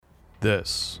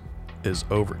This is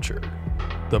 0verture,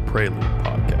 the Prelude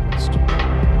podcast.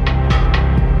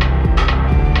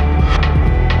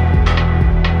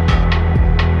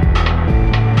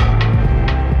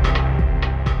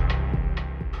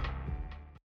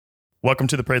 Welcome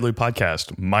to the Prelude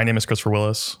podcast. My name is Christopher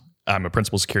Willis. I'm a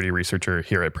principal security researcher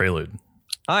here at Prelude.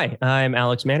 Hi, I'm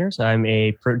Alex Manners. I'm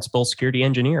a principal security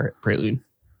engineer at Prelude.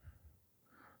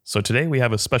 So today we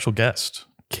have a special guest,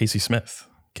 Casey Smith.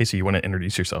 Casey, you want to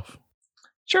introduce yourself?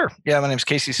 Sure. Yeah, my name is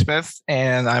Casey Smith,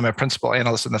 and I'm a principal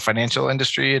analyst in the financial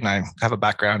industry, and I have a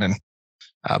background in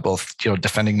both,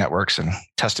 defending networks and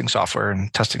testing software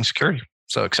and testing security.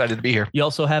 So excited to be here. You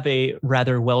also have a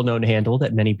rather well-known handle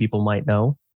that many people might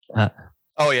know.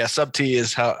 Oh yeah, Sub T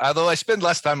is how. Although I spend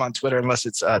less time on Twitter unless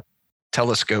it's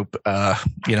telescope,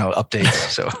 updates.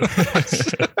 So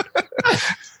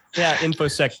yeah,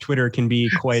 InfoSec Twitter can be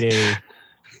quite a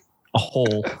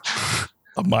hole.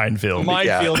 A minefield.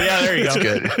 Yeah, there you go. It's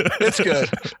good. It's good.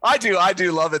 I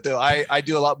do love it though. I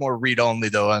do a lot more read only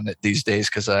though on it these days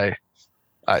because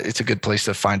it's a good place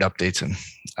to find updates and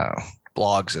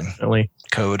blogs and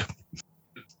code.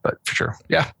 But for sure,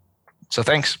 yeah. So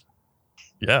thanks.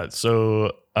 Yeah.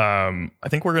 So I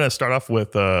think we're going to start off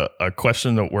with a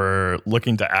question that we're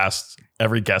looking to ask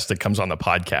every guest that comes on the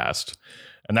podcast,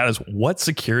 and that is, what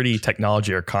security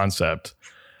technology or concept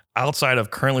outside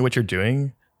of currently what you're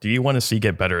doing do you want to see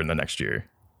get better in the next year?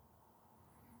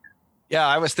 Yeah,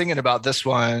 I was thinking about this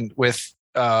one with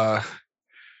Bloodhound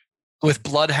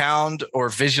or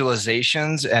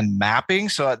visualizations and mapping.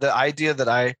 So the idea that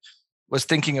I was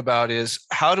thinking about is,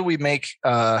 how do we make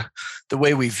the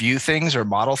way we view things or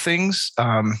model things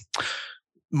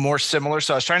more similar?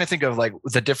 So I was trying to think of like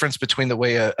the difference between the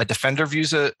way a defender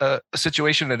views a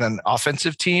situation and an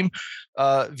offensive team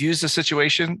views a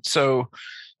situation. So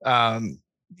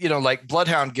like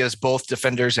Bloodhound gives both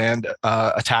defenders and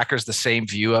attackers the same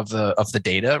view of the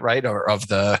data, right? Or of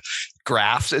the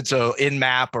graphs. And so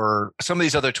InMap or some of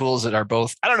these other tools that are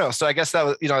both, I don't know. So I guess that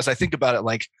was, as I think about it,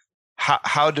 like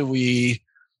how do we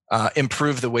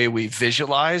improve the way we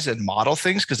visualize and model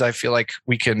things? Because I feel like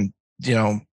we can,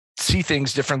 see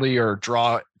things differently or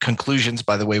draw conclusions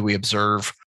by the way we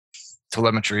observe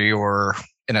telemetry or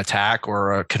an attack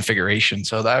or a configuration.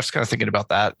 So I was kind of thinking about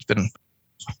that. It's been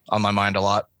on my mind a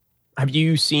lot. Have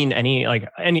you seen any,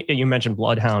 you mentioned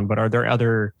Bloodhound, but are there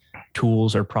other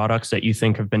tools or products that you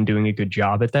think have been doing a good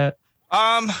job at that?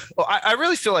 Well, I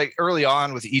really feel like early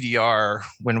on with EDR,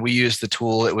 when we used the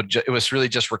tool, it was really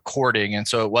just recording. And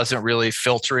so it wasn't really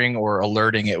filtering or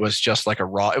alerting. It was just like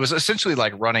it was essentially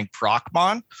like running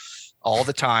Procmon all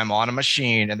the time on a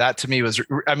machine. And that to me was,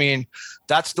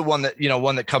 that's the one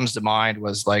that comes to mind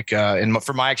was like,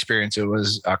 from my experience, it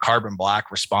was a Carbon Black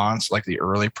Response, like the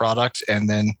early product. And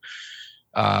then,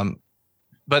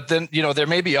 but then, there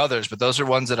may be others, but those are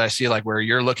ones that I see like where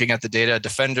you're looking at the data, a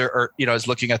defender or, is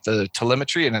looking at the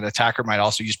telemetry, and an attacker might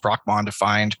also use Procmon to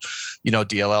find,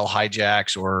 DLL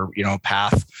hijacks or,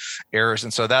 path errors.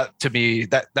 And so that to me,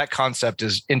 that concept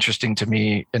is interesting to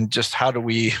me. And just how do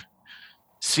we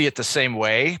see it the same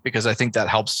way? Because I think that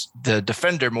helps the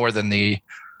defender more than the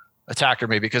attacker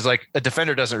maybe, because like a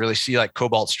defender doesn't really see like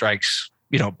Cobalt strikes,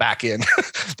 back in.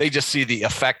 They just see the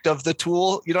effect of the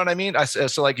tool. You know what I mean?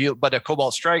 But a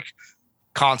Cobalt strike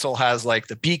console has like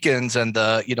the beacons and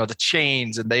the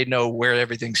chains, and they know where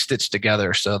everything's stitched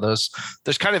together. So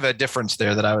there's kind of a difference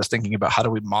there that I was thinking about. How do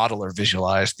we model or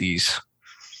visualize these,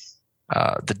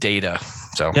 the data?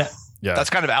 So yeah, that's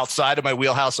kind of outside of my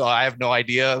wheelhouse. So I have no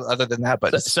idea other than that,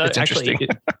 but it's interesting.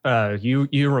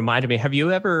 You reminded me, have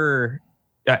you ever,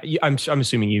 I'm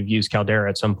assuming you've used Caldera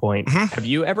at some point. Mm-hmm. Have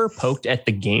you ever poked at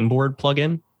the game board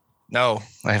plugin? No,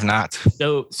 I have not.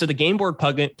 So the game board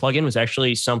plugin was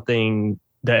actually something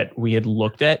that we had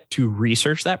looked at to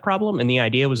research that problem. And the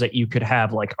idea was that you could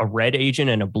have like a red agent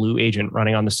and a blue agent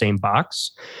running on the same box.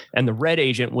 And the red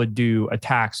agent would do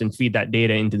attacks and feed that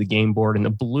data into the game board. And the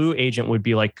blue agent would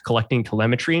be like collecting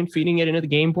telemetry and feeding it into the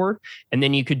game board. And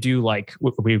then you could do like,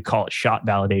 we would call it shot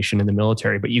validation in the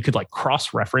military, but you could like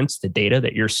cross-reference the data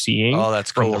that you're seeing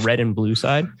from the red and blue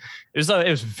side. It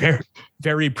was very,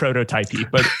 very prototypey,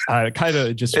 but kind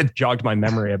of just jogged my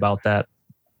memory about that.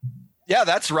 Yeah,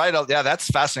 that's right. Yeah, that's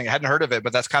fascinating. I hadn't heard of it,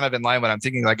 but that's kind of in line when I'm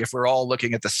thinking, like, if we're all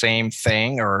looking at the same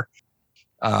thing, or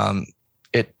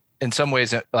it in some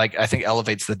ways, like, I think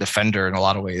elevates the defender in a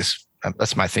lot of ways.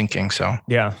 That's my thinking. So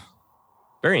yeah,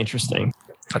 very interesting.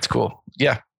 That's cool.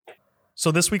 Yeah. So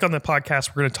this week on the podcast,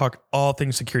 we're going to talk all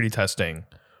things security testing,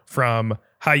 from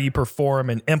how you perform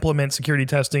and implement security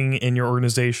testing in your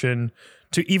organization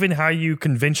to even how you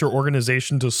convince your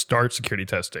organization to start security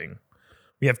testing.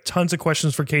 We have tons of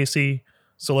questions for Casey,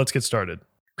 so let's get started.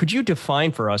 Could you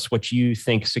define for us what you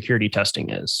think security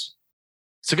testing is?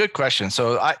 It's a good question.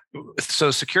 So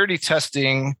security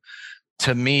testing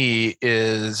to me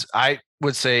is, I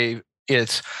would say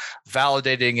it's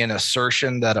validating an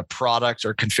assertion that a product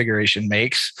or configuration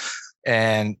makes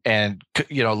and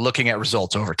looking at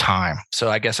results over time.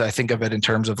 So I guess I think of it in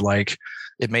terms of like,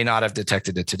 it may not have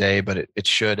detected it today, but it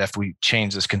should if we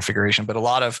change this configuration. But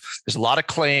there's a lot of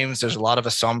claims, there's a lot of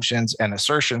assumptions and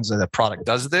assertions that a product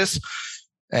does this,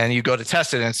 and you go to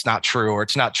test it and it's not true, or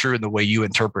it's not true in the way you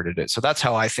interpreted it. So that's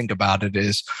how I think about it,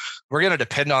 is we're going to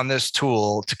depend on this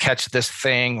tool to catch this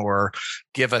thing or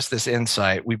give us this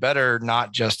insight. We better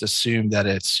not just assume that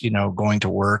it's, going to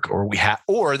work, or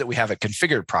that we have it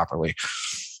configured properly.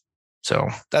 So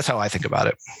that's how I think about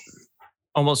it.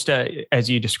 Almost as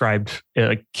you described,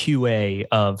 a QA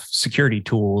of security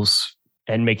tools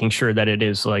and making sure that it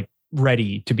is like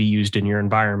ready to be used in your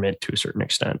environment to a certain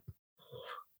extent.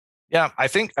 Yeah, I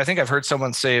think I've heard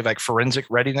someone say like forensic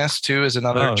readiness too is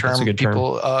another term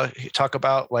people talk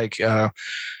about, like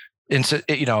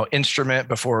instrument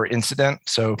before incident.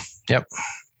 So, yep.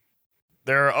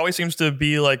 There always seems to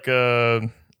be like a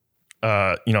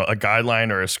guideline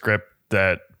or a script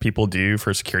that people do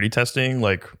for security testing.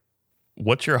 Like,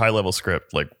 what's your high level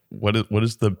script? Like, what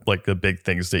is the big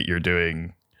things that you're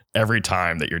doing every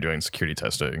time that you're doing security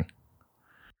testing?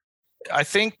 I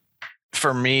think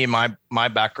for me, my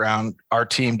background, our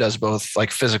team does both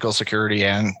like physical security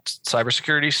and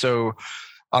cybersecurity. So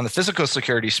on the physical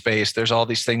security space, there's all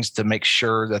these things to make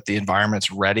sure that the environment's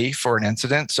ready for an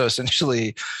incident. So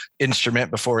essentially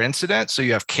instrument before incident. So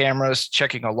you have cameras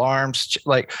checking alarms,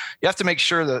 like you have to make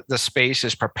sure that the space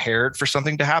is prepared for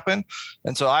something to happen.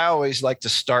 And so I always like to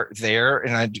start there,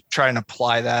 and I try and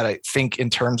apply that, I think, in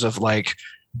terms of like,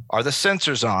 are the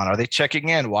sensors on? Are they checking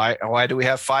in? Why do we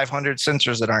have 500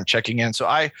 sensors that aren't checking in? So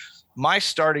my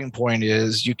starting point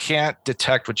is you can't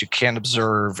detect what you can't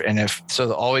observe. And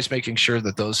always making sure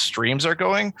that those streams are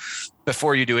going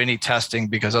before you do any testing,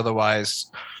 because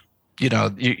otherwise, you'll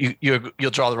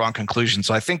draw the wrong conclusion.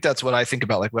 So I think that's what I think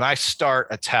about. Like when I start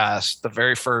a test, the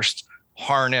very first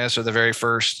harness or the very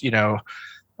first,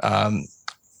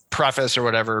 preface or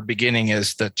whatever beginning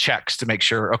is the checks to make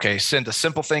sure, okay, send a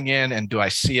simple thing in and do I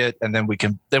see it? And then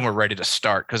we're ready to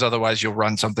start, because otherwise you'll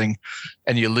run something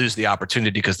and you lose the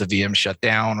opportunity because the VM shut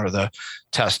down or the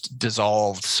test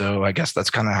dissolved. So I guess that's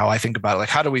kind of how I think about it. Like,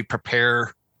 how do we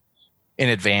prepare in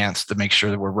advance to make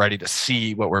sure that we're ready to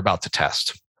see what we're about to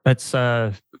test? That's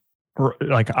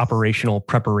like operational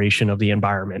preparation of the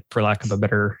environment, for lack of a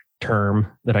better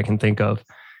term that I can think of.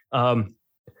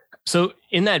 So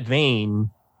in that vein,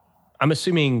 I'm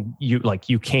assuming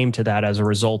you came to that as a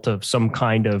result of some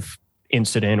kind of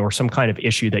incident or some kind of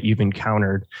issue that you've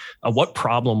encountered. What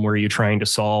problem were you trying to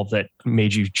solve that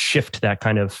made you shift that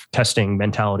kind of testing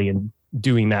mentality and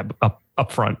doing that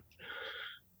up front?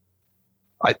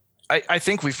 I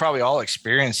think we've probably all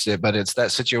experienced it, but it's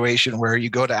that situation where you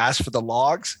go to ask for the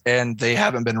logs and they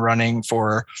haven't been running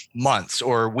for months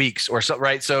or weeks or so,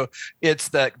 right? So it's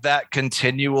that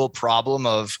continual problem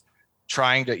of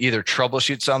trying to either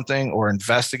troubleshoot something or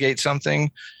investigate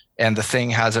something, and the thing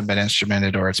hasn't been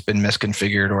instrumented, or it's been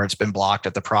misconfigured, or it's been blocked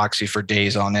at the proxy for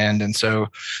days on end. And so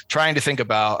trying to think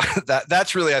about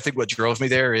that's really, I think, what drove me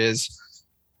there. Is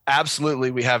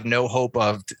absolutely we have no hope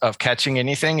of catching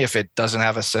anything if it doesn't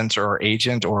have a sensor or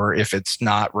agent, or if it's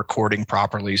not recording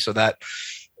properly. So that,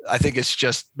 I think it's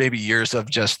just maybe years of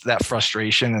just that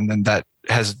frustration, and then that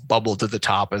has bubbled to the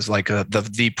top as like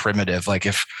the primitive. Like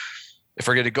if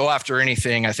we're going to go after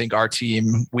anything, I think our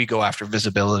team, we go after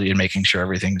visibility and making sure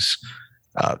everything's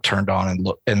turned on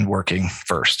and working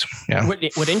first. Yeah.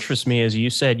 What interests me is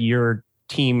you said your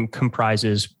team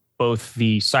comprises both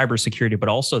the cybersecurity, but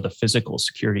also the physical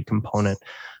security component.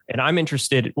 And I'm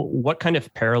interested, what kind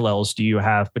of parallels do you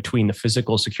have between the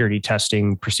physical security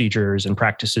testing procedures and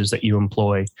practices that you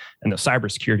employ and the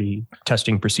cybersecurity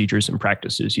testing procedures and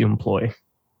practices you employ?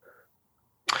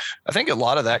 I think a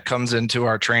lot of that comes into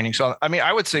our training. So, I mean,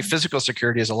 I would say physical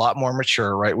security is a lot more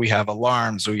mature, right? We have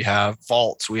alarms, we have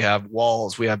vaults, we have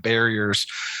walls, we have barriers.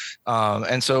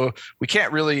 And so we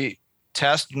can't really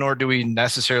test, nor do we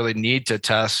necessarily need to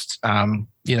test,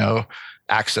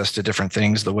 access to different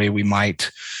things the way we might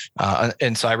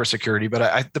in cybersecurity.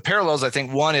 But the parallels, I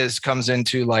think one comes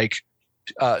into like,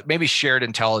 maybe shared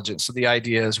intelligence. So the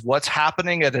idea is what's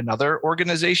happening at another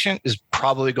organization is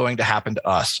probably going to happen to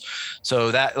us.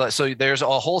 So there's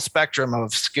a whole spectrum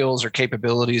of skills or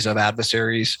capabilities of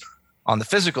adversaries on the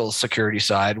physical security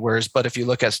side. But if you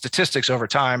look at statistics over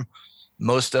time,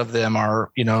 most of them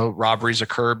are, robberies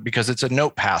occur because it's a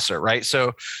note passer, right?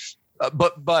 So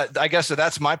But I guess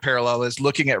that's my parallel is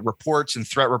looking at reports and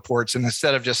threat reports. And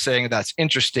instead of just saying that's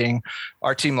interesting,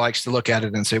 our team likes to look at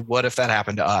it and say, what if that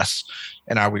happened to us?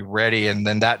 And are we ready? And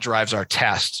then that drives our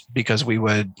test, because we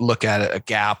would look at a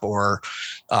gap or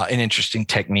an interesting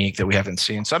technique that we haven't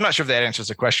seen. So I'm not sure if that answers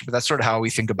the question, but that's sort of how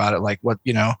we think about it. Like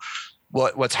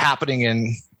what's happening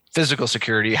in physical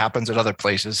security happens at other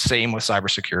places. Same with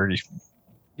cybersecurity.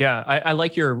 Yeah, I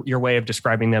like your way of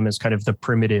describing them as kind of the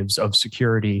primitives of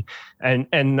security.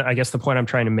 And I guess the point I'm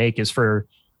trying to make is for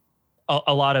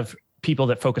a lot of people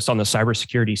that focus on the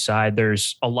cybersecurity side,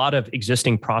 there's a lot of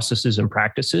existing processes and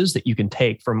practices that you can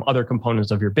take from other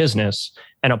components of your business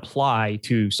and apply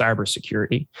to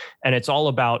cybersecurity. And it's all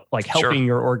about like helping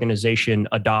your organization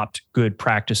adopt good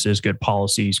practices, good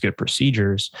policies, good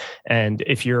procedures. And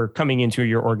if you're coming into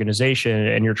your organization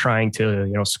and you're trying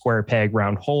to, square peg,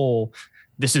 round hole,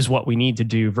 this is what we need to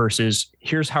do versus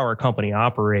here's how our company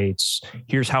operates.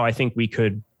 Here's how I think we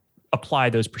could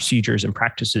apply those procedures and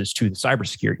practices to the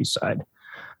cybersecurity side.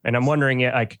 And I'm wondering,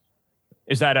 like,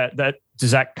 does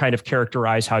that kind of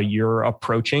characterize how you're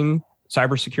approaching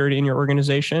cybersecurity in your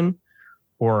organization?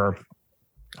 Or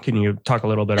can you talk a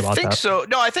little bit about that? I think so.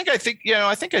 No, I think I see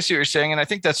what you're saying. And I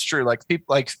think that's true. Like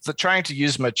people trying to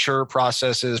use mature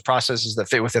processes that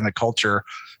fit within the culture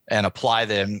and apply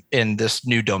them in this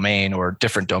new domain or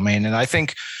different domain. And I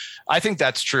think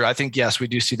that's true. I think, yes, we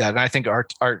do see that. And I think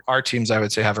our teams, I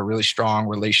would say, have a really strong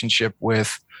relationship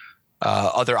with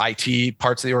other IT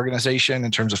parts of the organization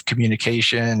in terms of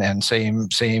communication and same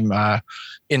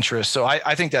interests. So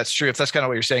I think that's true. If that's kind of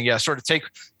what you're saying, yeah, sort of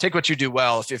take what you do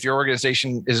well. If your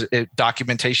organization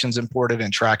documentation is important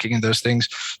and tracking and those things,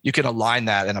 you can align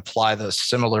that and apply those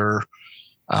similar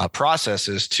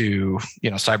processes to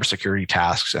cybersecurity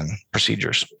tasks and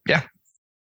procedures. Yeah.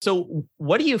 So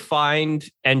what do you find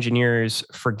engineers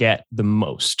forget the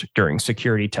most during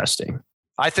security testing?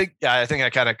 I think I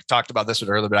kind of talked about this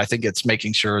earlier, but I think it's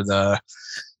making sure that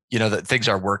things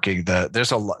are working. There's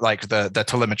the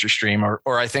telemetry stream,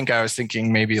 or I think I was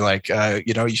thinking maybe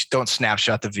you don't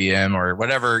snapshot the VM or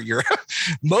whatever.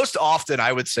 Most often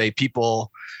I would say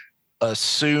people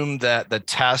assume that the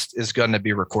test is going to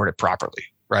be recorded properly,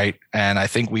 right? And I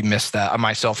think we miss that,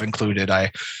 myself included.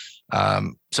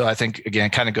 So I think, again,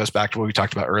 it kind of goes back to what we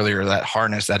talked about earlier, that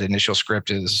harness, that initial script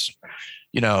is,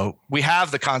 we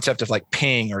have the concept of like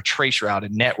ping or trace route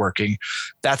and networking.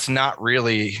 That's not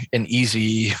really an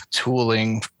easy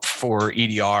tooling for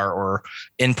EDR or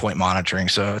endpoint monitoring.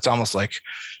 So it's almost like,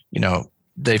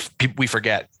 we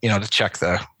forget, to check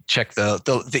the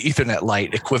Ethernet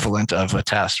light equivalent of a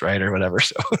test, right? Or whatever.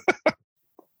 So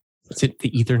it's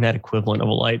the Ethernet equivalent of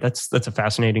a light. That's a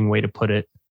fascinating way to put it.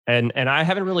 And I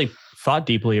haven't really thought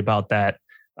deeply about that.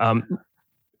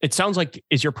 It sounds like,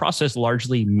 is your process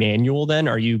largely manual then?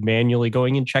 Are you manually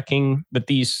going and checking that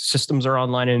these systems are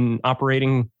online and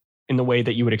operating in the way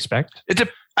that you would expect?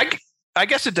 I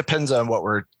guess it depends on what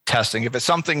we're testing. If it's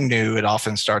something new, it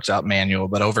often starts out manual,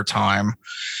 but over time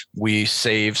we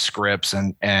save scripts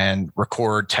and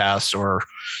record tests or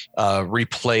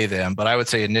replay them. But I would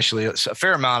say initially a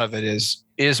fair amount of it is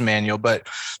manual, but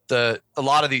a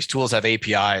lot of these tools have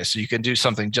APIs. So you can do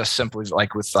something just simply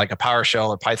like with like a PowerShell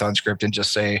or Python script and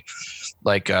just say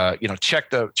check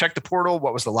the portal.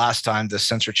 What was the last time this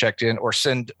sensor checked in, or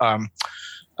send,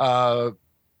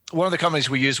 one of the companies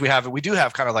we use, we do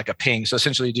have kind of like a ping. So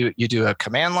essentially you do a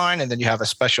command line and then you have a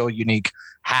special unique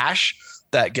hash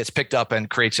that gets picked up and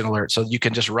creates an alert. So you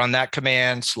can just run that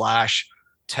command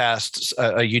 /test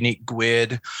a unique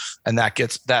GUID, and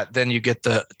then you get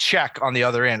the check on the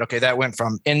other end. Okay, that went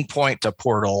from endpoint to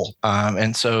portal.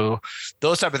 And so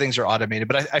those type of things are automated,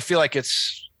 but I feel like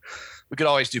we could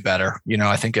always do better.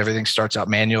 I think everything starts out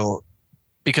manual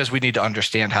because we need to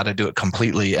understand how to do it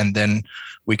completely, and then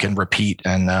we can repeat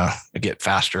and get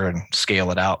faster and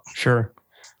scale it out. Sure.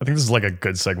 I think this is like a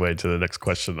good segue to the next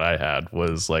question that I had,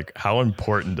 was like, how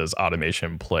important does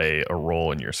automation play a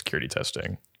role in your security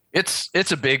testing?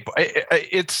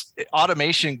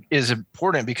 Automation is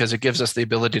important because it gives us the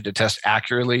ability to test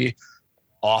accurately,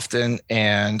 often,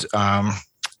 and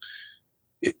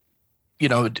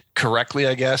correctly,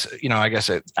 I guess,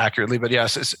 accurately, but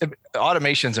yes,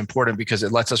 automation is important because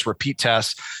it lets us repeat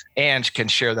tests and can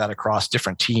share that across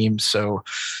different teams. So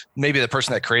maybe the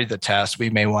person that created the test, we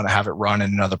may want to have it run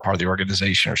in another part of the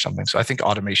organization or something. So I think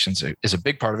automation is a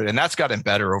big part of it, and that's gotten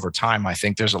better over time. I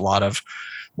think there's a lot of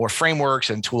more frameworks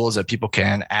and tools that people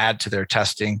can add to their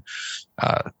testing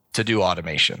to do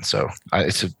automation. So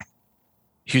it's a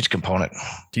huge component.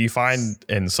 Do you find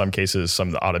in some cases some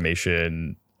of the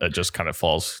automation just kind of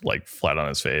falls like flat on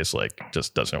its face, like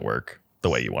just doesn't work? the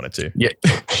way you want it to. Yeah,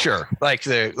 sure. Like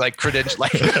credential,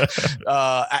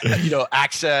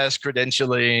 access,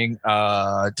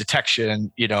 credentialing,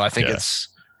 detection. I think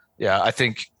I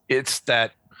think it's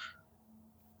that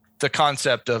the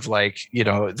concept of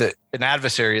that an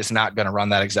adversary is not going to run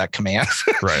that exact command.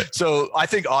 Right. So I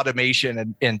think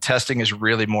automation and testing is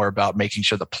really more about making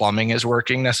sure the plumbing is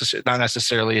working, not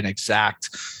necessarily an exact.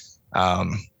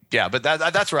 But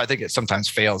that's where I think it sometimes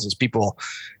fails is people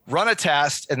run a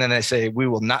test and then they say,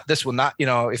 this will not,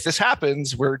 if this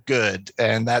happens, we're good.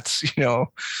 And that's,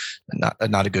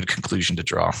 not a good conclusion to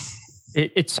draw.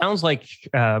 It sounds like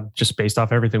just based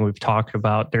off everything we've talked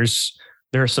about,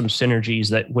 there are some synergies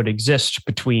that would exist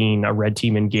between a red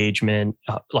team engagement,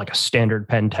 like a standard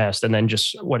pen test, and then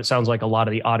just what it sounds like a lot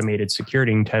of the automated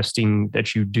security testing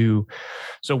that you do.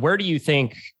 So where do you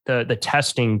think the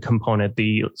testing component,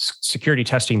 the security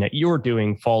testing that you're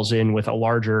doing falls in with a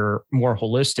larger, more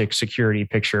holistic security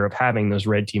picture of having those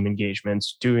red team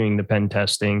engagements, doing the pen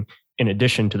testing in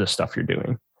addition to the stuff you're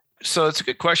doing? So it's a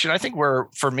good question. I think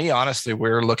for me, honestly,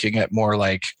 we're looking at more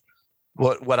like,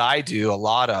 what I do a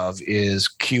lot of is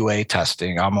QA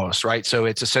testing almost, right? So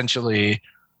it's essentially,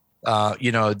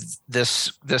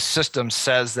 this system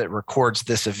says that records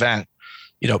this event,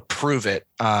 prove it.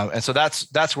 And so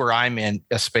that's where I'm in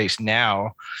a space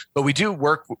now. But we do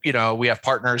work, we have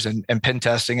partners in pen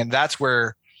testing, and that's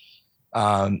where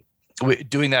we're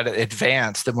doing that at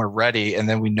advanced, then we're ready. And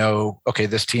then we know, okay,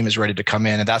 this team is ready to come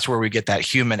in. And that's where we get that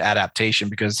human adaptation,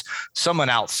 because someone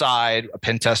outside, a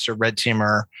pen tester, red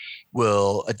teamer,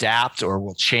 will adapt or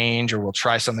will change or will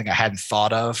try something I hadn't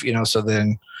thought of, so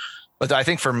then, but I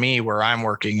think for me, where I'm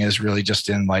working is really just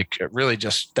in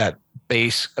just that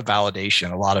base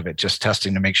validation, a lot of it just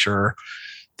testing to make sure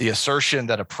the assertion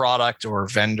that a product or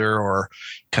vendor or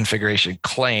configuration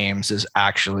claims is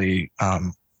actually,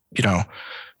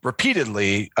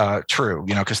 repeatedly true,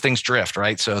 because things drift,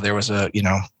 right? So there was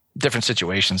different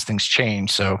situations, things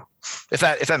change. So if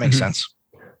that makes sense.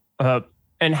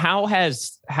 And how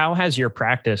has your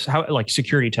practice,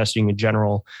 security testing in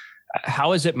general,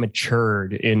 how has it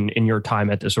matured in your time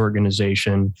at this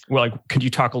organization? Well, could you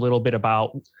talk a little bit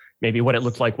about maybe what it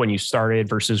looked like when you started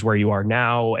versus where you are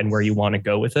now and where you want to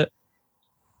go with it?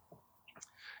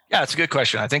 Yeah, it's a good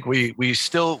question. I think we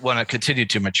still want to continue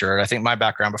to mature. I think my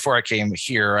background, before I came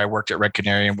here, I worked at Red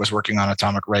Canary and was working on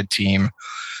Atomic Red Team.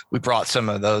 We brought some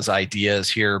of those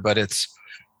ideas here, but it's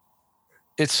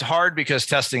hard because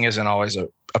testing isn't always a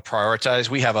prioritize.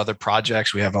 We have other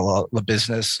projects. We have a lot of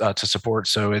business to support.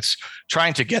 So it's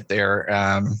trying to get there.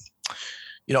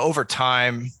 Over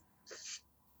time,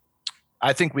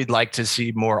 I think we'd like to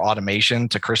see more automation.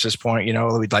 To Chris's point,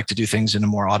 we'd like to do things in a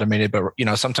more automated, but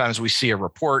sometimes we see a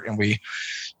report and we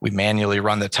manually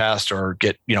run the test or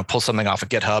pull something off of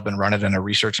GitHub and run it in a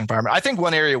research environment. I think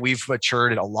one area we've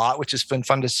matured a lot, which has been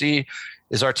fun to see,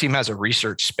 is our team has a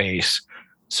research space.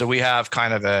 So we have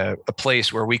kind of a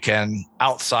place where we can,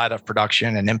 outside of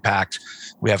production and impact,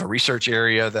 we have a research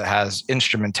area that has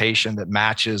instrumentation that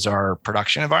matches our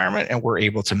production environment, and we're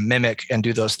able to mimic and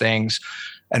do those things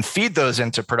and feed those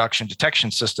into production detection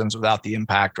systems without the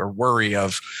impact or worry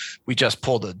of we just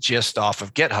pulled a gist off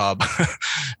of GitHub.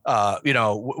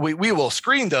 We will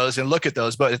screen those and look at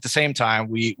those, but at the same time,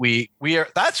 we are,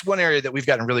 that's one area that we've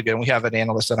gotten really good. And we have an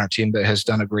analyst on our team that has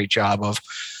done a great job of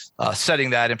setting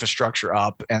that infrastructure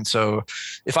up. And so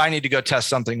if I need to go test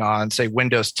something on, say,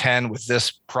 Windows 10 with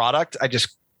this product, I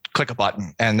just click a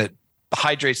button and it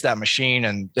hydrates that machine,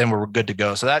 and then we're good to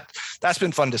go. So that's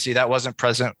been fun to see. That wasn't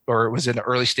present, or it was in the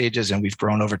early stages, and we've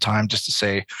grown over time just to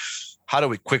say, how do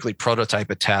we quickly prototype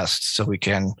a test so we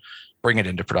can bring it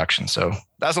into production? So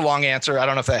that's a long answer. I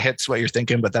don't know if that hits what you're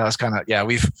thinking, but that was kind of,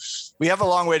 we have a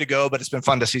long way to go, but it's been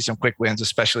fun to see some quick wins,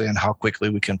 especially in how quickly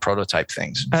we can prototype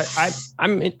things. I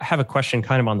have a question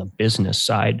kind of on the business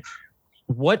side.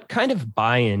 What kind of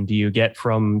buy-in do you get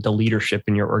from the leadership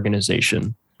in your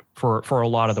organization for a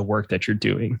lot of the work that you're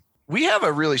doing? We have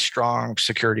a really strong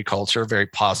security culture, very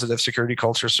positive security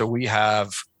culture. So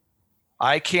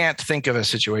I can't think of a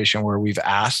situation where we've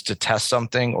asked to test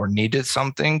something or needed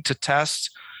something to test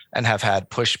and have had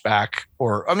pushback,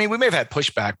 we may have had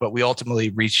pushback, but we ultimately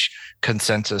reach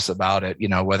consensus about it,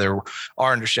 whether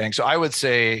our understanding. So I would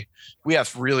say we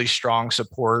have really strong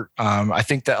support. I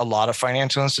think that a lot of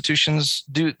financial institutions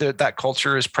do that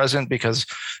culture is present because,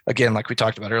 again, like we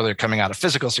talked about earlier, coming out of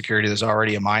physical security, there's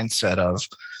already a mindset of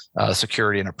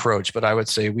security and approach. But I would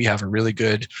say we have a really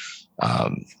good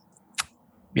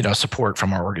support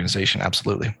from our organization.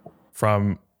 Absolutely.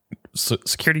 From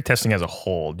security testing as a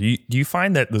whole, do you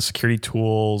find that the security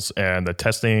tools and the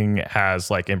testing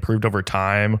has improved over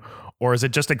time, or is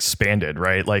it just expanded,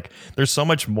 right? Like there's so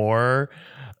much more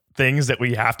things that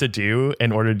we have to do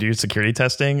in order to do security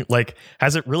testing. Like,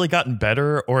 has it really gotten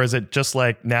better, or is it just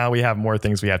like now we have more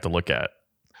things we have to look at?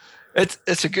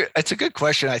 It's a good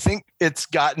question. I think it's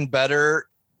gotten better.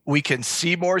 We can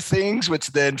see more things, which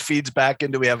then feeds back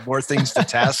into we have more things to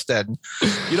test, and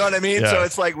you know what I mean. Yeah. So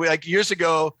it's like years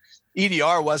ago,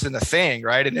 EDR wasn't a thing,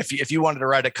 right? And if you wanted to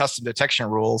write a custom detection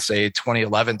rule, say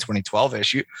 2011, 2012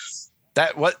 ish,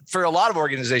 for a lot of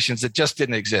organizations, it just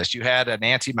didn't exist. You had an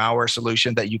anti-malware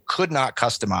solution that you could not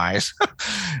customize.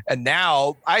 And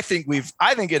now I think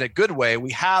in a good way,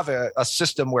 we have a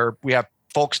system where we have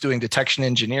folks doing detection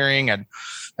engineering and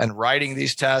writing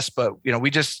these tests, but we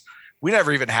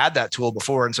never even had that tool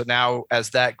before. And so now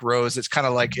as that grows, it's kind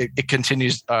of like it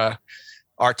continues,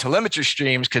 our telemetry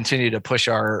streams continue to push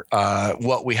our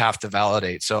what we have to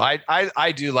validate. So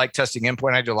I do like testing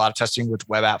endpoint. I do a lot of testing with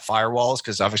web app firewalls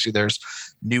because obviously there's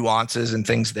nuances and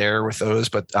things there with those.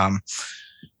 But I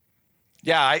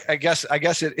guess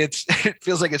it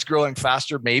feels like it's growing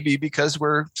faster, maybe because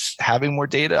we're having more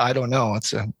data. I don't know.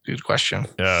 It's a good question.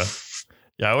 Yeah.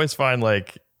 I always find I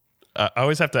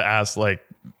always have to ask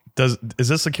is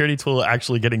this security tool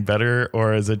actually getting better,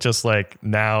 or is it just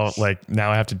now I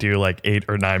have to do 8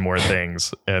 or 9 more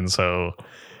things, and so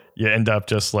you end up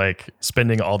just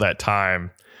spending all that time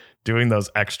doing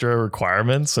those extra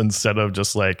requirements instead of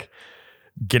just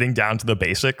getting down to the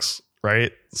basics,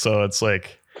 right? So it's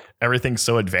everything's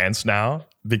so advanced now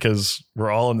because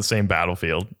we're all in the same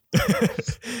battlefield,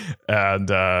 and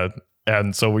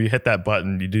so we hit that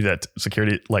button, you do that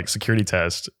security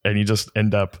test, and you just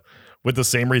end up with the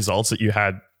same results that you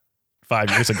had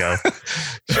 5 years ago.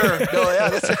 Sure. No,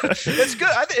 yeah, it's good.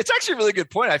 It's actually a really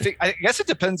good point. I guess it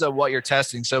depends on what you're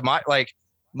testing. So my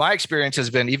experience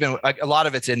has been even a lot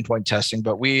of it's endpoint testing,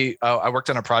 but I worked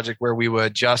on a project where we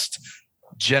would just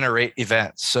generate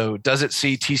events. So does it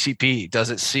see TCP?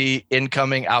 Does it see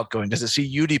incoming, outgoing? Does it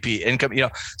see UDP, incoming?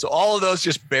 So all of those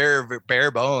just bare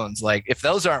bones. If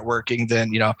those aren't working, then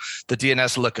the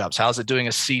DNS lookups. How's it doing a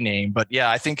CNAME? But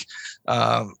yeah, I think.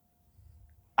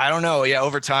 I don't know. Yeah,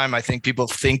 over time, I think people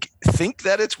think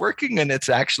that it's working, and it's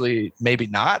actually maybe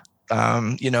not.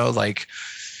 We're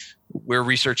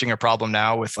researching a problem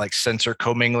now with sensor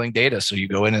commingling data. So you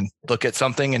go in and look at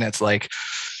something, and it's I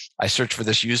search for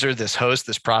this user, this host,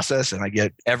 this process, and I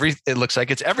get it looks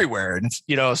like it's everywhere. And it's,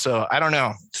 so I don't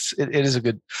know. It's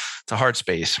a hard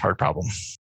space, hard problem.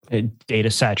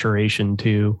 Data saturation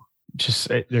too.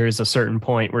 There is a certain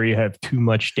point where you have too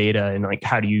much data, and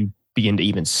how do you begin to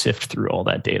even sift through all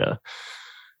that data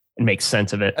and make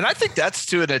sense of it? And I think that's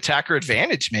to an attacker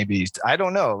advantage, maybe. I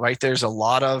don't know, right? There's a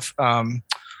lot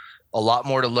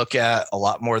more to look at, a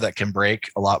lot more that can break,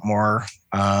 a lot more,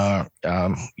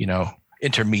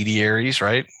 intermediaries,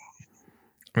 right?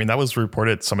 I mean, that was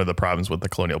reported. Some of the problems with the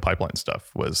Colonial Pipeline stuff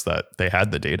was that they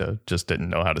had the data, just didn't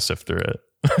know how to sift through it.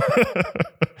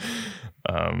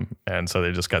 And so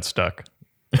they just got stuck.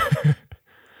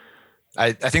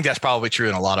 I think that's probably true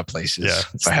in a lot of places. Yeah.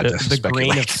 If I had to the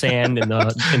grain of sand in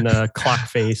the clock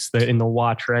face, in the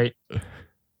watch, right?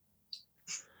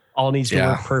 All needs to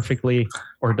work perfectly,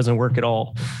 or it doesn't work at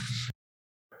all.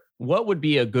 What would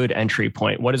be a good entry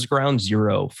point? What is ground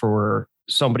zero for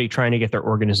somebody trying to get their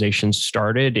organization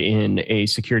started in a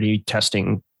security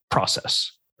testing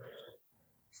process?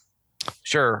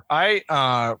 Sure. I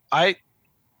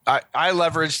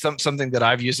leveraged something that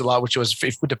I've used a lot, which was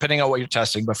depending on what you're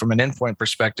testing, but from an endpoint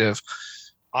perspective,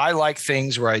 I like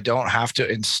things where I don't have to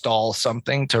install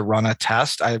something to run a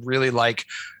test. I really like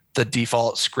the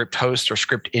default script host or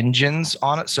script engines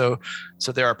on it. So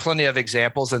there are plenty of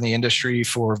examples in the industry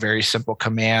for very simple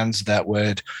commands that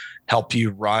would help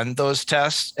you run those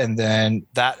tests. And then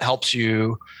that helps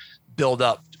you build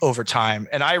up over time.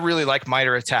 And I really like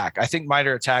MITRE ATT&CK. I think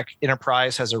MITRE ATT&CK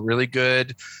Enterprise has a really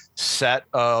good set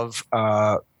of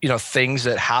things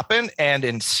that happen and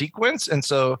in sequence. And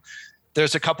so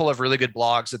there's a couple of really good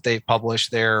blogs that they've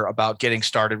published there about getting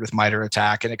started with MITRE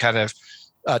ATT&CK, and it kind of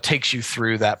takes you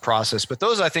through that process. But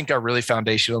those I think are really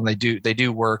foundational, and they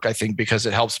do work, I think, because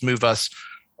it helps move us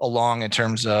along in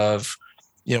terms of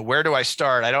where do I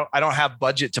start? I don't have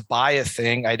budget to buy a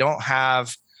thing. I don't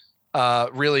have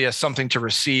really something to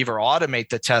receive or automate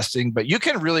the testing, but you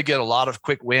can really get a lot of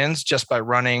quick wins just by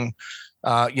running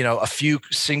a few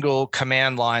single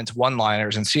command lines,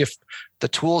 one-liners, and see if the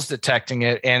tool's detecting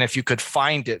it and if you could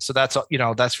find it. So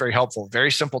that's very helpful. Very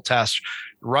simple test.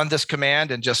 Run this command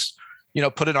and just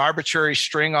put an arbitrary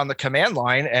string on the command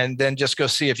line, and then just go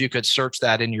see if you could search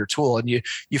that in your tool. And you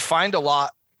find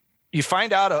out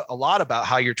a lot about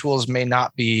how your tools may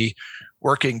not be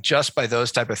working just by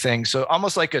those type of things. So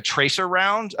almost like a tracer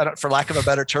round, for lack of a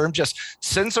better term, just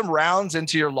send some rounds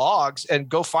into your logs and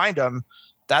go find them.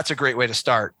 That's a great way to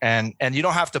start. And you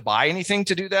don't have to buy anything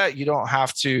to do that. You don't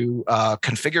have to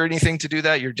configure anything to do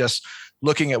that. You're just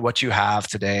looking at what you have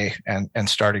today and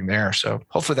starting there. So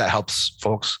hopefully that helps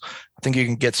folks. I think you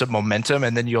can get some momentum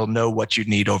and then you'll know what you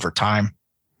need over time.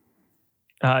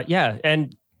 Yeah.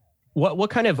 And what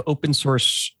kind of open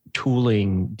source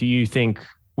tooling do you think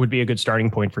would be a good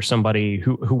starting point for somebody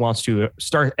who wants to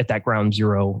start at that ground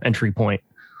zero entry point?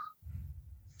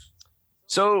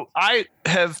 So I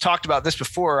have talked about this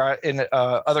before in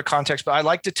other contexts, but I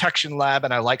like Detection Lab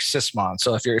and I like Sysmon.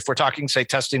 So if we're talking, say,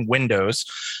 testing Windows,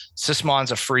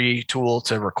 Sysmon's a free tool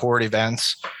to record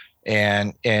events,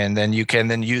 and then you can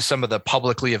then use some of the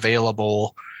publicly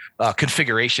available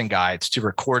configuration guides to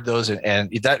record those,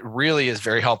 and that really is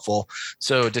very helpful.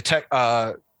 So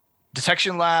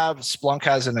Detection Lab, Splunk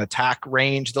has an attack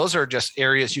range. Those are just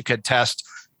areas you could test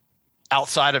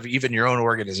outside of even your own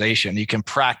organization. You can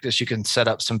practice, you can set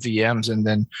up some VMs, and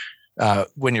then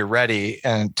when you're ready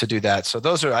and to do that. So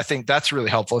those are, I think that's really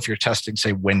helpful if you're testing,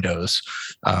 say, Windows.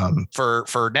 For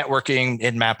networking,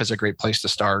 Nmap is a great place to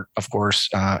start, of course.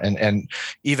 And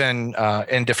even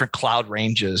in different cloud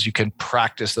ranges, you can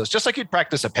practice those. Just like you'd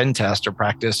practice a pen test or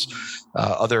practice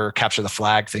other capture the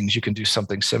flag things, you can do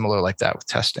something similar like that with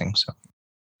testing. So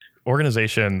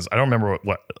organizations, I don't remember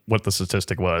what the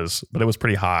statistic was, but it was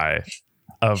pretty high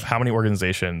of how many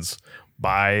organizations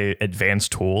buy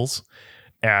advanced tools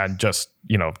and just,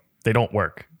 they don't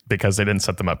work because they didn't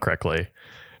set them up correctly.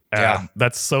 And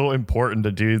that's so important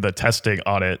to do the testing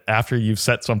on it after you've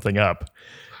set something up.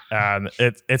 And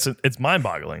it's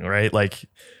mind-boggling, right? Like,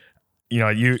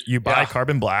 you buy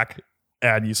Carbon Black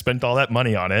and you spent all that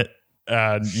money on it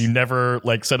and you never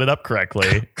set it up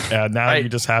correctly. And now you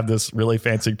just have this really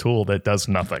fancy tool that does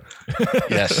nothing.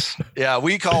 Yes. Yeah.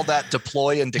 We call that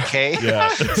deploy and decay. Yeah.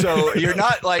 So you're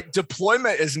not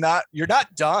deployment is not, you're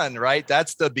not done, right?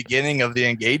 That's the beginning of the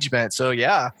engagement. So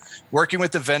yeah, working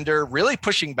with the vendor, really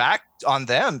pushing back on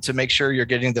them to make sure you're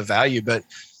getting the value. But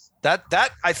that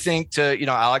I think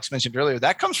Alex mentioned earlier,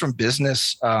 that comes from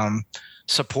business,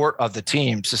 support of the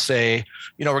teams to say,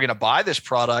 we're going to buy this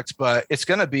product, but it's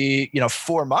going to be,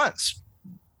 4 months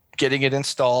getting it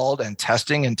installed and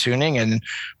testing and tuning. And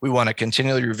we want to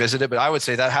continually revisit it. But I would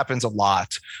say that happens a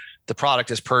lot. The product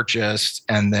is purchased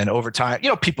and then over time,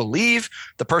 people leave,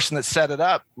 the person that set it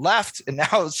up left and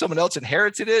now someone else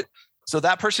inherited it. So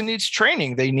that person needs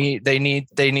training. They need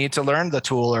to learn the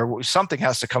tool or something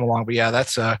has to come along. But yeah,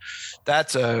 that's a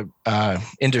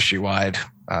industry-wide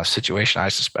situation, I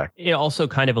suspect. It also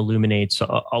kind of illuminates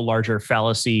a larger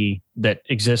fallacy that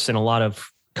exists in a lot of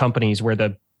companies where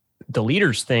the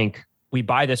leaders think we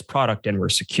buy this product and we're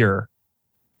secure.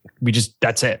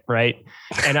 That's it, right?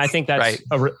 And I think that's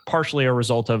right. Partially a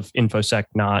result of InfoSec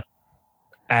not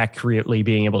accurately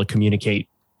being able to communicate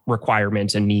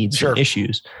requirements and needs and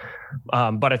issues.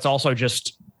 But it's also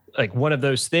just like one of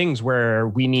those things where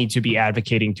we need to be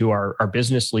advocating to our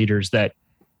business leaders that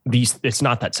it's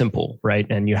not that simple, right?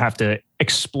 And you have to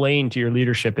explain to your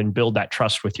leadership and build that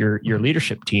trust with your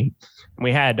leadership team.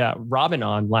 We had Robin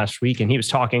on last week, and he was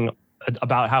talking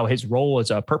about how his role as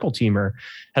a purple teamer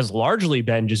has largely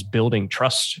been just building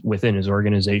trust within his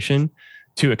organization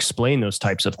to explain those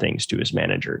types of things to his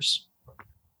managers.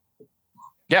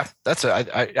 Yeah,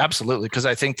 I absolutely, because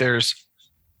I think there's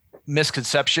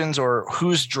misconceptions or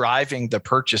who's driving the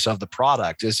purchase of the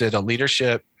product. Is it a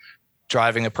leadership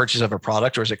driving a purchase of a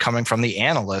product, or is it coming from the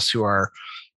analysts who are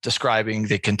describing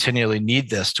they continually need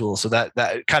this tool? So that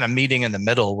kind of meeting in the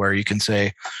middle where you can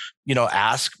say,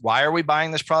 ask, why are we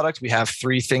buying this product? We have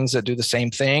 3 things that do the same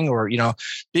thing, or,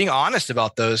 being honest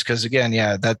about those. Cause again,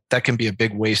 that can be a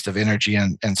big waste of energy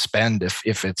and spend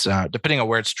if it's depending on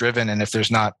where it's driven. And if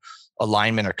there's not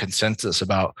alignment or consensus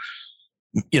about,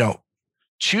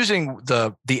 choosing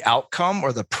the outcome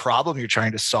or the problem you're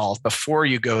trying to solve before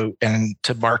you go and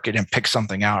to market and pick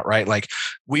something out, right? Like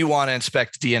we want to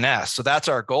inspect DNS. So that's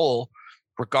our goal.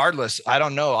 Regardless, I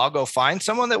don't know. I'll go find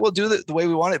someone that will do it the way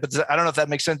we want it. But I don't know if that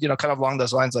makes sense, kind of along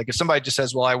those lines. Like if somebody just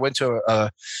says, well, I went to a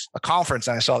conference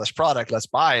and I saw this product, let's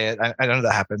buy it. I know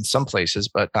that happens some places,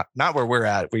 but not where we're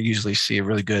at. We usually see a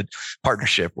really good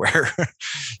partnership where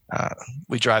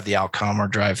we drive the outcome or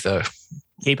drive the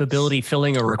capability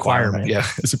filling a requirement,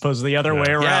 as opposed to the other way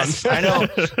around. Yes, I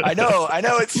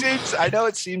know.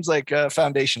 It seems like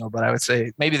foundational, but I would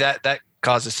say maybe that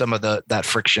causes some of that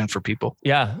friction for people.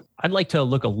 Yeah, I'd like to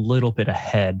look a little bit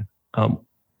ahead.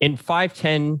 In 5,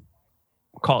 10,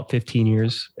 call it 15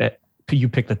 years, you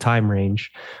pick the time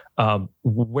range.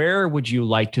 Where would you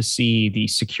like to see the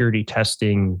security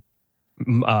testing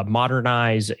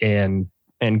modernize and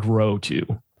grow to?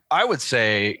 I would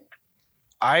say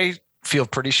I feel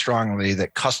pretty strongly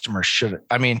that customers should.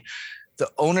 I mean, the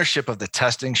ownership of the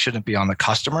testing shouldn't be on the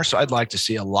customer. So I'd like to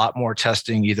see a lot more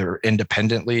testing, either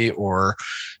independently or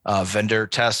vendor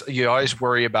tests. You always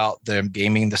worry about them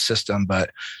gaming the system, but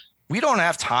we don't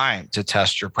have time to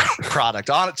test your product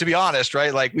on it, to be honest,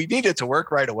 right? Like, we need it to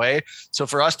work right away. So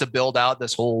for us to build out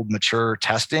this whole mature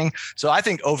testing. So I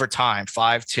think over time,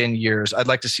 5-10 years, I'd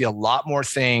like to see a lot more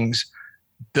things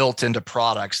built into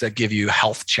products that give you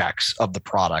health checks of the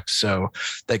product. So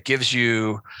that gives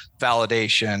you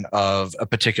validation of a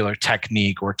particular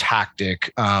technique or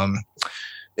tactic.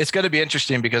 It's going to be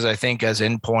interesting because I think as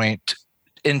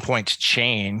endpoints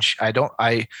change,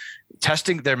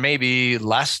 testing, there may be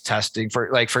less testing or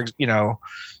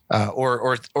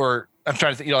I'm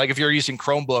trying to think, like if you're using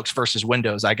Chromebooks versus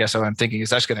Windows, I guess what I'm thinking is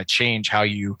that's going to change how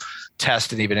you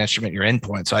test and even instrument your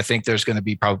endpoint. So I think there's going to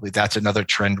be that's another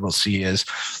trend we'll see is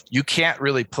you can't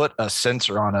really put a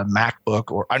sensor on a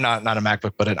MacBook or not a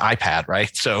MacBook, but an iPad,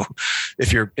 right? So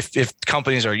if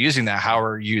companies are using that, how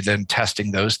are you then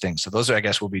testing those things? So those, I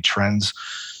guess, will be trends.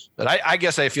 But I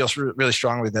guess I feel really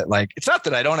strongly that, like, it's not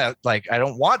that I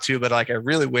don't want to, but like, I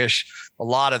really wish a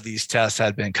lot of these tests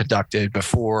had been conducted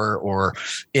before or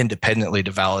independently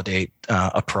to validate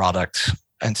a product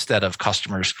instead of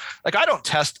customers. Like, I don't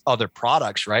test other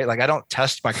products, right? Like, I don't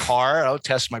test my car. I don't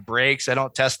test my brakes. I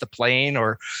don't test the plane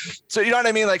so you know what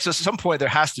I mean? Like, so at some point there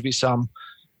has to be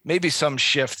maybe some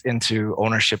shift into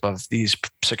ownership of these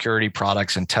security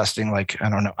products and testing. Like,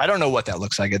 I don't know what that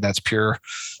looks like. And that's pure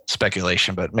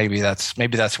speculation, but maybe that's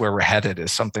where we're headed,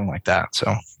 is something like that.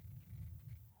 So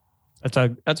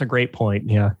that's a great point.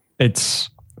 Yeah.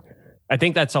 I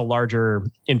think that's a larger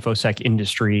InfoSec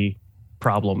industry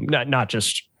problem, not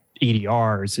just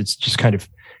EDRs. It's just kind of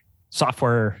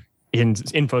software in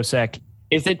InfoSec.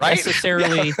 Is it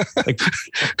necessarily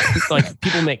like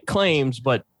people make claims,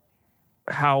 but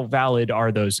how valid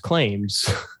are those claims?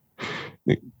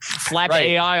 Slap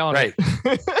AI on it.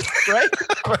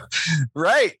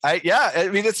 Right.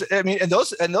 And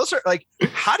those are like,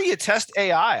 how do you test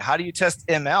AI? How do you test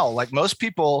ML? Like, most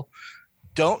people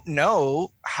don't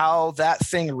know how that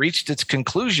thing reached its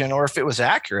conclusion or if it was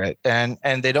accurate, and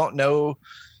they don't know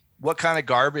what kind of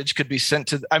garbage could be sent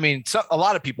to. A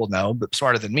lot of people know, but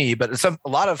smarter than me, but a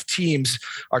lot of teams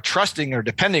are trusting or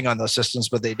depending on those systems,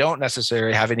 but they don't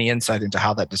necessarily have any insight into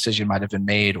how that decision might have been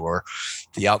made or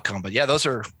the outcome. But yeah, those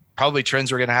are probably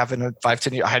trends we're going to have in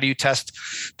 5-10 years. How do you test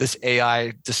this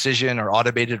AI decision or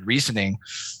automated reasoning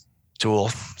tool?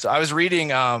 So I was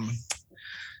reading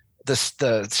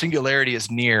the singularity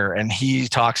is near, and he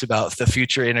talks about the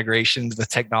future integrations with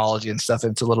technology and stuff.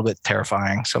 And it's a little bit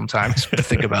terrifying sometimes to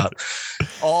think about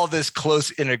all this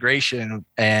close integration,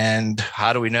 and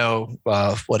how do we know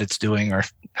what it's doing, or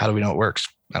how do we know it works?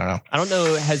 I don't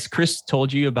know. Has Chris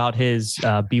told you about his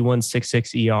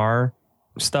B166ER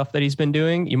stuff that he's been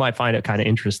doing? You might find it kind of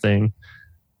interesting.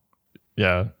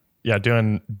 Yeah.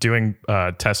 Doing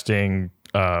testing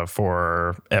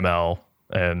for ML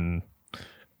and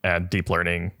deep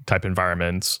learning type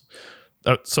environments.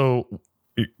 So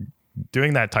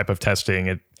doing that type of testing,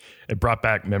 it brought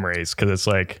back memories, because it's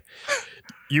like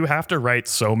you have to write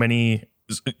so many.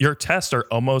 Your tests are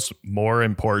almost more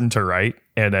important to write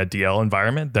in a DL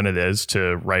environment than it is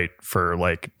to write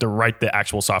the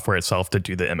actual software itself to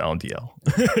do the ML and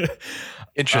DL.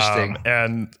 Interesting.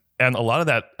 And a lot of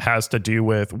that has to do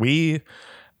with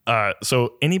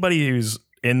so anybody who's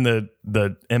in the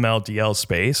ML DL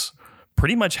space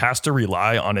pretty much has to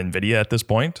rely on NVIDIA at this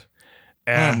point.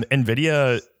 And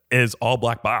NVIDIA is all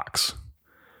black box.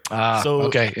 So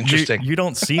okay, interesting. You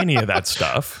don't see any of that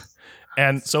stuff.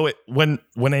 And so when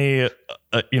a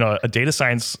data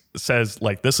science says,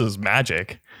 like, this is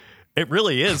magic, it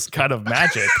really is kind of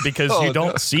magic, because you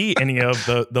don't see any of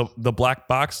the black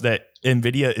box that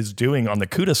NVIDIA is doing on the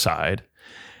CUDA side.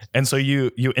 And so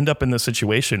you end up in the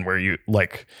situation where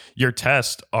your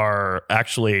tests are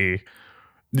actually,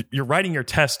 you're writing your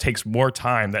test takes more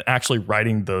time than actually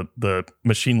writing the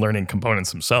machine learning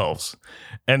components themselves.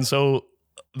 And so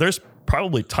there's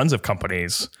probably tons of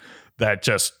companies that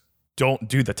just don't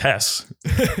do the tests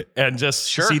and just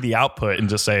see the output and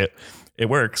just say it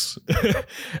works.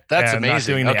 That's and amazing. Not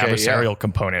doing the adversarial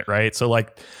component, right? So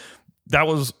that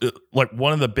was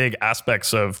one of the big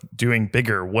aspects of doing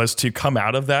bigger, was to come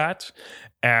out of that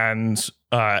and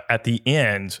at the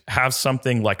end have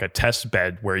something like a test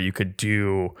bed where you could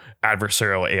do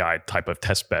adversarial AI type of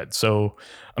test bed. So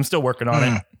I'm still working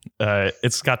on it.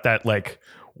 It's got that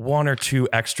one or two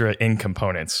extra in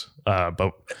components,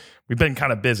 but we've been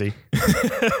kind of busy.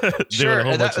 Sure. Doing a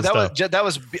whole bunch of stuff. That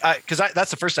was because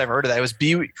that's the first I've heard of that. It was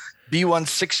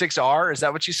B166R. Is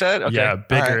that what you said? Okay. Yeah,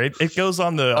 bigger. Right. It goes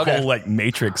on the whole like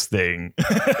matrix thing.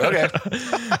 Okay.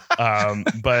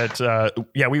 But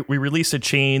we released a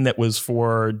chain that was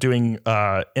for doing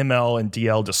ML and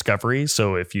DL discovery.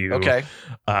 So if you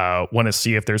want to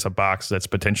see if there's a box that's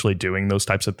potentially doing those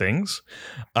types of things,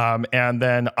 and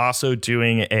then also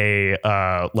doing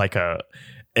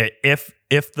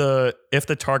if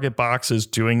the target box is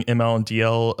doing ML and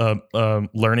DL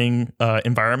learning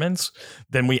environments,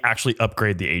 then we actually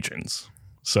upgrade the agents.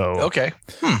 So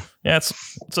yeah,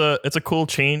 it's a cool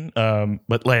chain,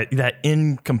 but like that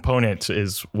in component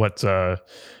is what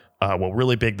will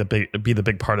really be the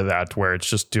big part of that, where it's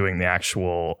just doing the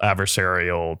actual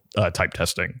adversarial type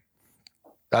testing.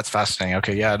 That's fascinating.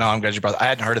 Okay, yeah, no, I'm glad you brought that. I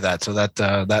hadn't heard of that, so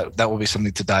that will be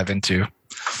something to dive into.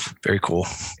 Very cool.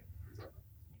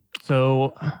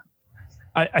 So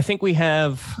I think we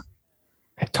have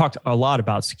talked a lot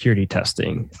about security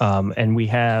testing, and we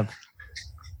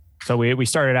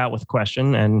started out with a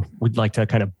question, and we'd like to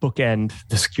kind of bookend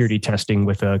the security testing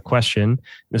with a question.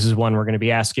 This is one we're going to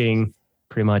be asking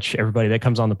pretty much everybody that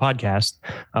comes on the podcast.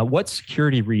 What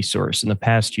security resource in the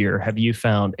past year have you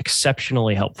found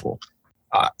exceptionally helpful?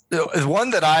 The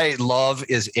one that I love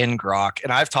is ngrok,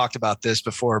 and I've talked about this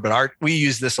before, but we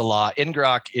use this a lot.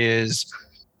 Ngrok is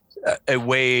a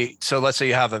way. So let's say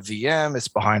you have a VM, it's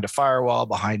behind a firewall,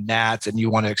 behind NATs, and you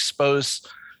want to expose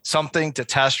something to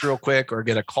test real quick or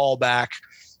get a callback.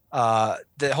 I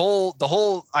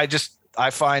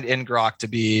find ngrok to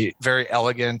be very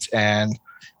elegant and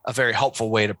a very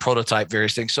helpful way to prototype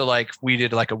various things. So like we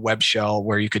did like a web shell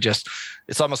where you could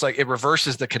it's almost like it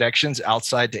reverses the connections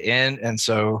outside to in. And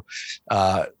so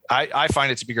I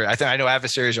find it to be great. I know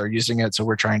adversaries are using it, so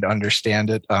we're trying to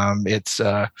understand it.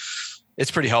 It's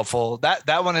pretty helpful.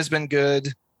 That one has been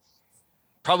good.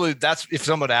 Probably if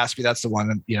someone asked me, that's the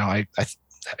one,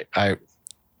 I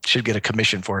should get a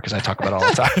commission for, because I talk about it all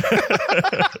the time.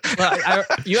 Well,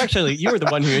 you were the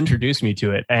one who introduced me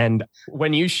to it. And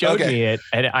when you showed me it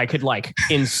and I could like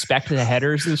inspect the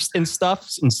headers and stuff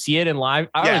and see it in live,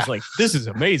 I was like, this is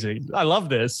amazing. I love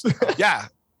this. Yeah.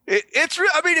 It's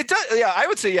real. I mean, it does. Yeah, I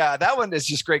would say, that one is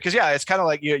just great. Cause it's kind of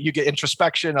like you get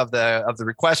introspection of the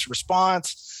request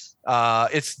response.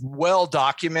 It's well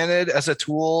documented as a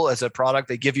tool, as a product.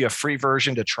 They give you a free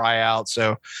version to try out.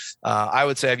 So I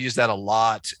would say I've used that a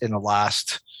lot in the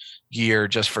last year,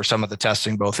 just for some of the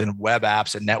testing, both in web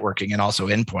apps and networking and also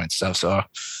endpoint stuff. So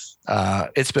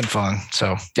it's been fun.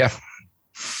 So yeah,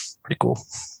 pretty cool.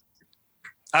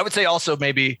 I would say also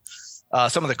maybe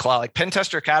some of the cloud, like Pen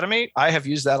Tester Academy. I have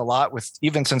used that a lot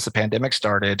even since the pandemic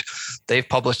started. They've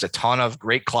published a ton of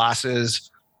great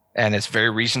classes, and it's very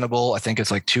reasonable. I think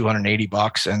it's like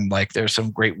 $280, and like there's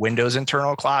some great Windows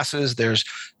internal classes. There's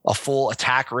a full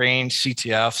attack range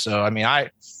CTF. So I mean,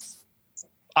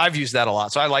 I've used that a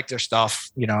lot. So I like their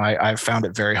stuff. I've found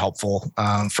it very helpful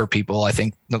for people, I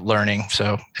think, learning.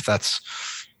 So if that's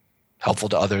helpful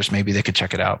to others, maybe they could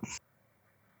check it out.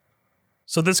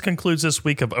 So this concludes this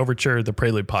week of Overture, the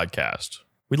Prelude podcast.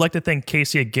 We'd like to thank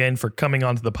Casey again for coming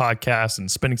onto the podcast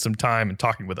and spending some time and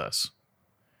talking with us.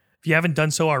 If you haven't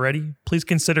done so already, please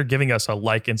consider giving us a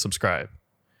like and subscribe.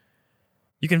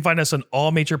 You can find us on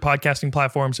all major podcasting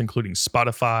platforms, including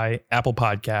Spotify, Apple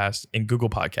Podcasts, and Google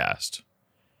Podcasts.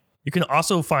 You can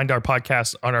also find our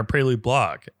podcast on our Prelude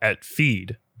blog at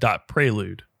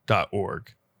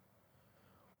feed.prelude.org.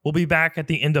 We'll be back at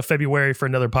the end of February for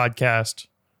another podcast.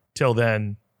 Till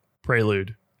then,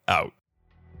 Prelude out.